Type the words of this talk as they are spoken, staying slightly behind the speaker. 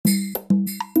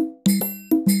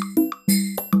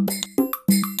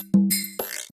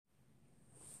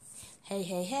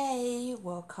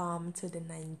welcome to the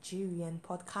Nigerian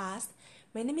podcast.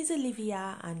 My name is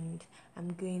Olivia, and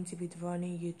I'm going to be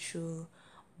running you through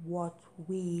what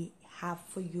we have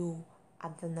for you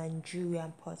at the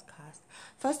Nigerian podcast.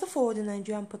 First of all, the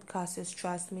Nigerian podcast is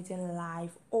transmitting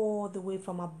live all the way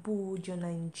from Abuja,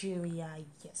 Nigeria.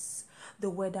 Yes,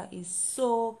 the weather is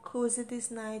so cozy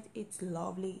this night. It's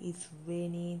lovely, it's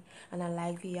raining, and I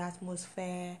like the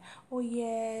atmosphere. Oh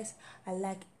yes, I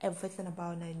like everything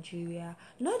about Nigeria.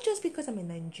 Not just because I'm a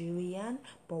Nigerian,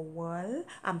 but well,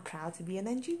 I'm proud to be a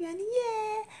Nigerian.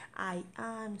 Yeah, I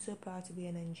am so proud to be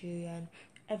a Nigerian.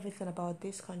 Everything about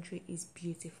this country is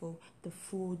beautiful. The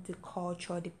food, the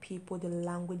culture, the people, the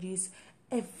languages,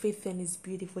 everything is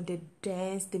beautiful. The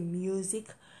dance, the music.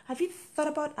 Have you thought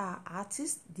about our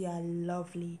artists? They are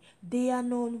lovely. They are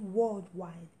known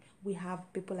worldwide. We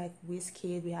have people like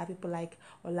Wizkid, we have people like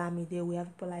Olamide, we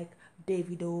have people like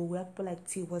Davido, we have people like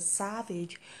Tiwa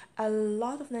Savage. A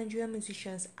lot of Nigerian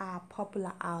musicians are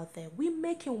popular out there. We're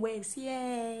making waves,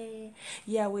 yay!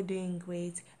 Yeah, we're doing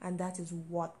great, and that is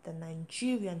what the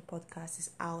Nigerian podcast is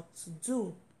out to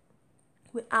do.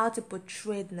 We're out to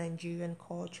portray the Nigerian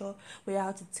culture. We're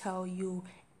out to tell you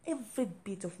every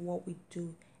bit of what we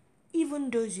do. Even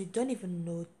those you don't even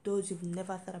know, those you've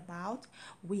never thought about,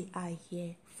 we are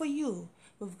here for you.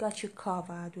 We've got you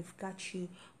covered. We've got you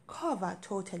covered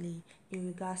totally in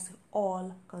regards to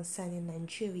all concerning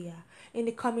Nigeria. In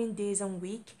the coming days and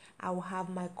week, I will have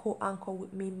my co-anchor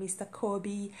with me, Mr.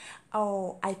 Kobe.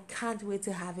 Oh, I can't wait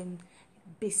to have him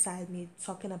beside me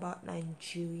talking about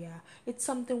Nigeria. It's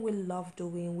something we love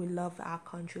doing. We love our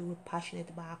country. We're passionate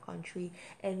about our country,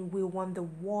 and we want the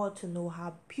world to know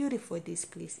how beautiful this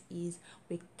place is.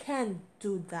 We can't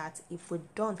do that if we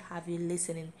don't have you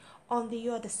listening on the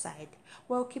other side.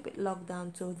 Well, keep it locked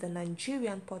down to the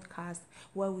Nigerian podcast,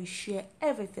 where we share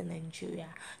everything Nigeria.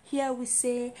 Here we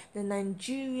say the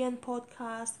Nigerian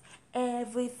podcast,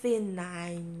 everything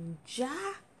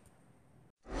Nigeria.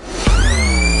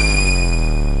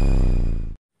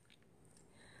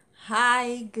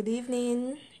 Hi, good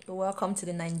evening. Welcome to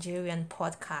the Nigerian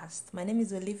podcast. My name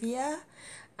is Olivia,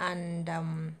 and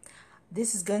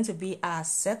this is going to be our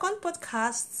second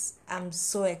podcast. I'm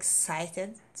so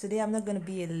excited. Today I'm not going to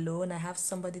be alone. I have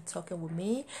somebody talking with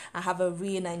me. I have a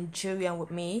real Nigerian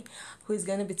with me who is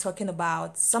going to be talking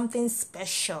about something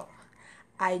special.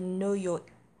 I know your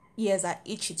ears are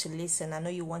itchy to listen. I know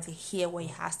you want to hear what he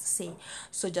has to say.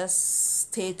 So just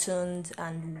stay tuned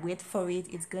and wait for it.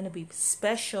 It's going to be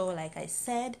special, like I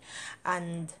said,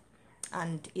 and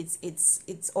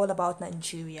it's all about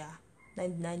Nigeria. The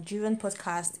Nigerian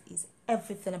podcast is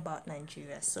everything about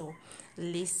Nigeria. So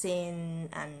listen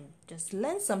and just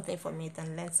learn something from it,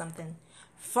 and learn something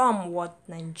from what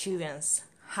Nigerians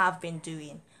have been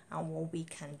doing and what we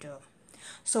can do.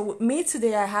 So with me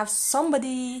today, I have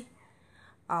somebody.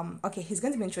 Okay, he's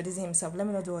going to be introducing himself. Let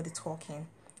me not do all the talking.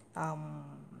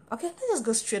 Okay, let's just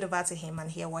go straight over to him and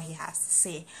hear what he has to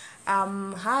say.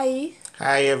 Hi.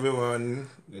 Hi everyone.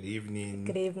 Good evening.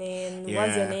 Good evening. Yeah.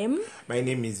 What's your name? My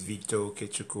name is Victor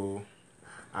Kechuko.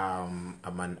 I'm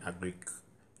an agric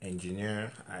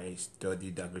engineer. I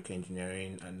studied agric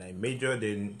engineering and I majored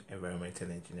in environmental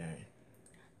engineering.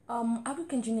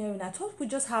 Agric engineering, I thought we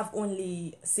just have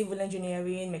only civil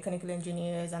engineering, mechanical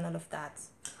engineers and all of that.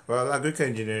 Well, agric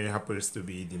engineering happens to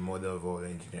be the mother of all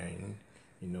engineering.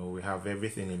 You know, we have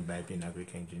everything imbibed in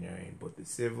agric engineering, but the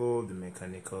civil, the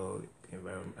mechanical,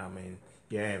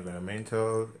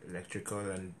 environmental,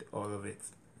 electrical, and all of it.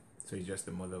 So it's just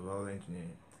the mother of all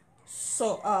engineering.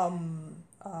 So,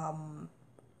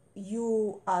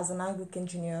 you as an agric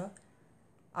engineer,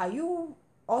 are you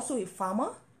also a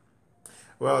farmer?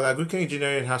 Well, agric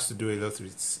engineering has to do a lot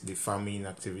with the farming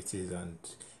activities and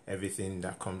everything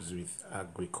that comes with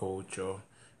agriculture.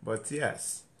 But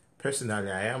yes,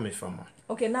 personally, I am a farmer.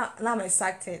 Okay, now I'm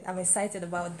excited. I'm excited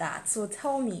about that. So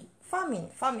tell me,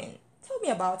 farming. Tell me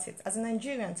about it. As a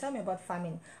Nigerian, tell me about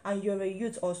farming. And you're a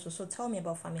youth also, so tell me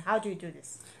about farming. How do you do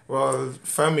this? Well,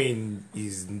 farming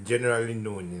is generally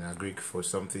known in agric for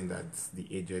something that the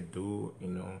aged do,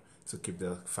 to keep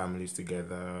the families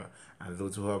together, and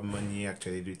those who have money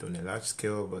actually do it on a large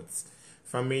scale. But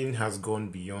farming has gone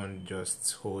beyond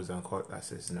just hoes and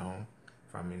cutlasses now.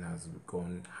 Farming has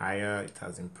gone higher, it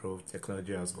has improved,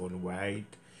 technology has gone wide.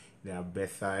 There are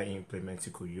better implements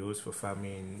you could use for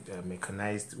farming,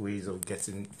 mechanized ways of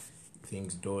getting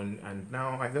things done. And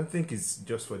now I don't think it's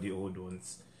just for the old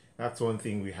ones. That's one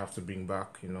thing we have to bring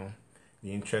back,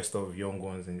 the interest of young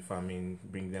ones in farming,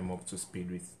 bring them up to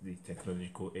speed with the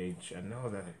technological age, and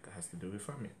all that has to do with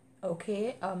farming.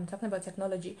 Okay, talking about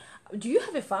technology, do you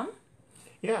have a farm?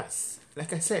 Yes,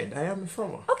 like I said, I am a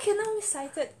farmer. Okay, now I'm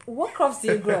excited. What crops do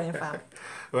you grow on your farm?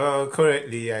 Well,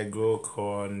 currently I grow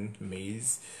corn,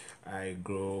 maize. I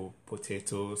grow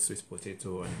potato, sweet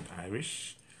potato, and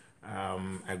Irish.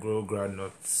 I grow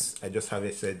groundnuts. I just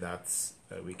harvested that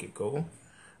a week ago.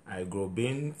 I grow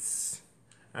beans,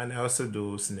 and I also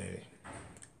do snail.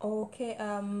 Okay,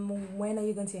 when are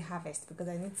you going to harvest? Because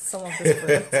I need some of those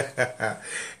products.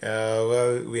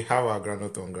 Well, we have our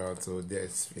groundnut on ground, so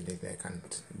there's feeling I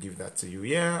can't give that to you.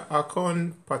 Yeah, our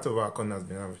corn, part of our corn has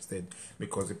been harvested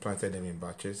because we planted them in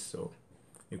batches, so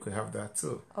you could have that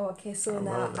too. Okay, so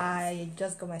now I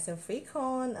just got myself free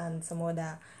corn and some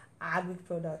other agri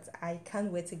products. I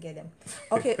can't wait to get them.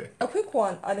 Okay, a quick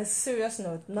one on a serious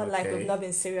note. Not like we've not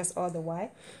been serious all the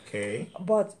while. Okay.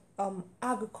 But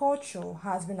agriculture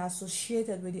has been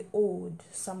associated with the old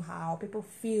somehow. People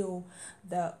feel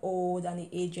the old and the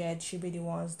aged should be the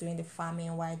ones doing the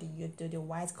farming while the youth do the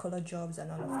white collar jobs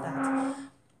and all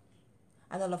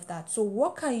of that. So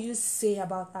what can you say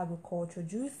about agriculture?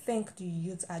 Do you think the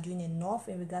youth are doing enough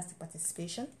in regards to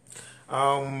participation?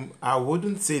 I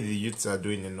wouldn't say the youths are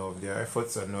doing enough. Their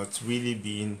efforts are not really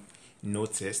being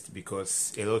noticed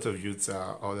because a lot of youths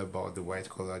are all about the white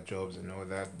collar jobs and all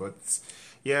that. But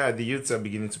yeah, the youths are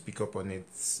beginning to pick up on it.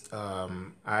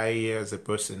 I, as a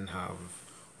person, have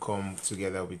come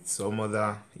together with some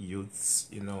other youths,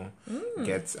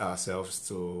 get ourselves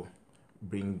to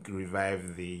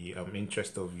revive the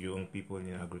interest of young people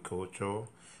in agriculture.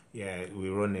 Yeah, we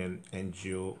run an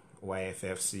NGO,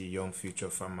 YFFC, Young Future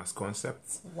Farmers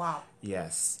Concept. Wow.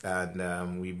 Yes,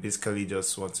 and we basically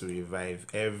just want to revive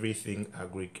everything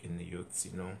agric in the youths,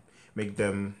 make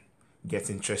them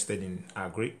get interested in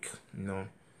agric,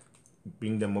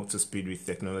 bring them up to speed with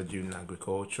technology in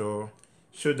agriculture,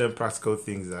 show them practical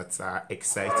things that are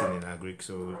exciting in agric,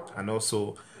 and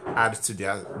also add to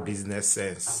their business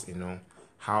sense,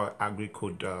 how agri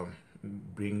could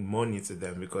bring money to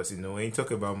them, because when you talk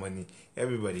about money,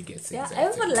 everybody gets excited. Yeah,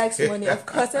 everybody likes money. Of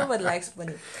course, everybody likes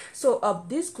money. So,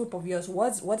 this group of yours,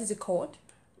 what is it called?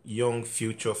 Young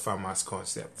Future Farmers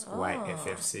Concept,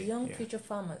 YFFC. Young Future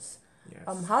Farmers.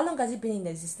 Yes. How long has it been in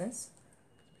existence?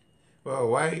 Well,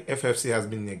 YFFC has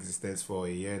been in existence for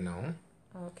a year now.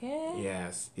 Okay.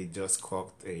 Yes, it just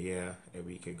clocked a year a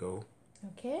week ago.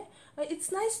 Okay,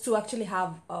 it's nice to actually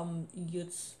have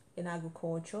youths in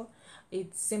agriculture.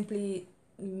 It simply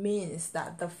means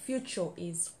that the future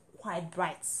is quite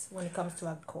bright when it comes to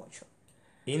agriculture.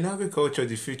 In agriculture,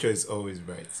 the future is always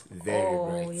bright, very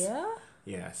bright. Oh, yeah?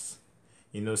 Yes.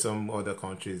 Some other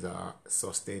countries are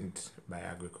sustained by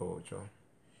agriculture.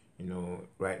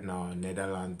 Right now,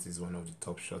 Netherlands is one of the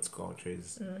top short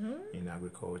countries in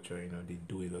agriculture. They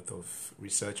do a lot of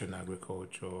research on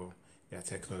agriculture. Their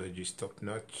technology is top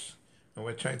notch. And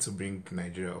we're trying to bring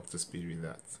Nigeria up to speed with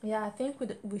that. Yeah, I think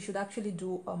we should actually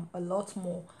do a lot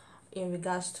more in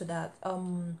regards to that.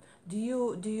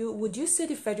 Would you say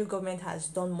the federal government has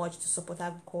done much to support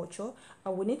agriculture?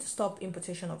 We need to stop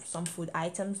importation of some food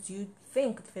items. Do you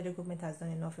think the federal government has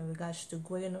done enough in regards to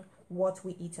growing what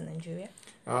we eat in Nigeria?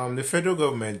 The federal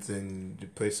government, in the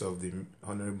place of the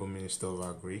Honorable Minister of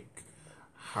Agric,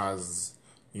 has,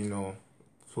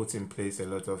 put in place a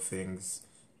lot of things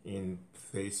in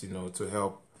place, to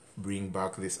help bring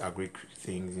back this agric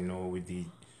things, with the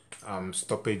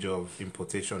stoppage of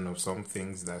importation of some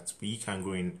things that we can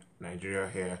grow in Nigeria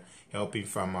here, helping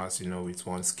farmers, with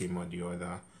one scheme or the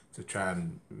other to try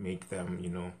and make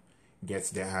them, get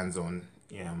their hands on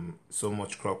so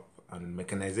much crop. And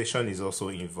mechanization is also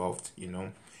involved,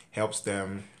 helps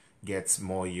them get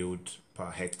more yield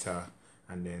per hectare.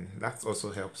 And then that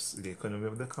also helps the economy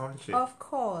of the country. Of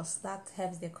course, that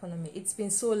helps the economy. It's been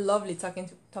so lovely talking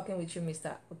with you,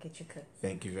 Mr. Okechukwu.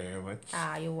 Thank you very much.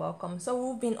 You're welcome. So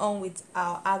we've been on with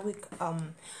our agric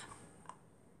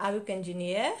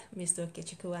engineer, Mr.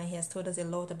 Okechukwu, and he has told us a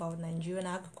lot about Nigerian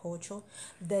agriculture.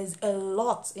 There's a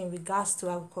lot in regards to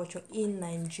agriculture in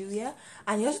Nigeria.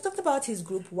 And he also talked about his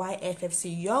group,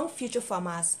 YFFC, Young Future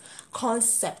Farmers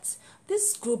Concept.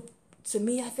 This group, to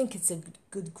me, I think it's a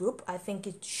good group. I think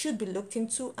it should be looked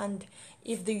into, and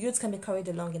if the youth can be carried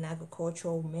along in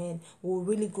agriculture, we'll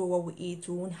really grow what we eat.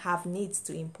 We won't have needs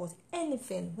to import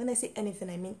anything. When I say anything,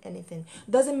 I mean anything.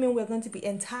 Doesn't mean we're going to be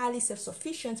entirely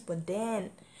self-sufficient, but then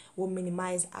we'll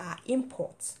minimize our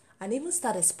imports and even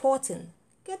start exporting.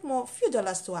 Get few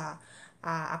dollars to our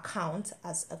account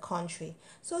as a country.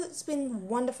 So it's been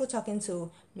wonderful talking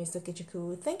to Mr.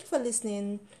 Okechukwu. Thank you for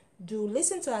listening. Do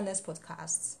listen to our next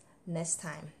podcast next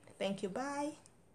time. Thank you. Bye.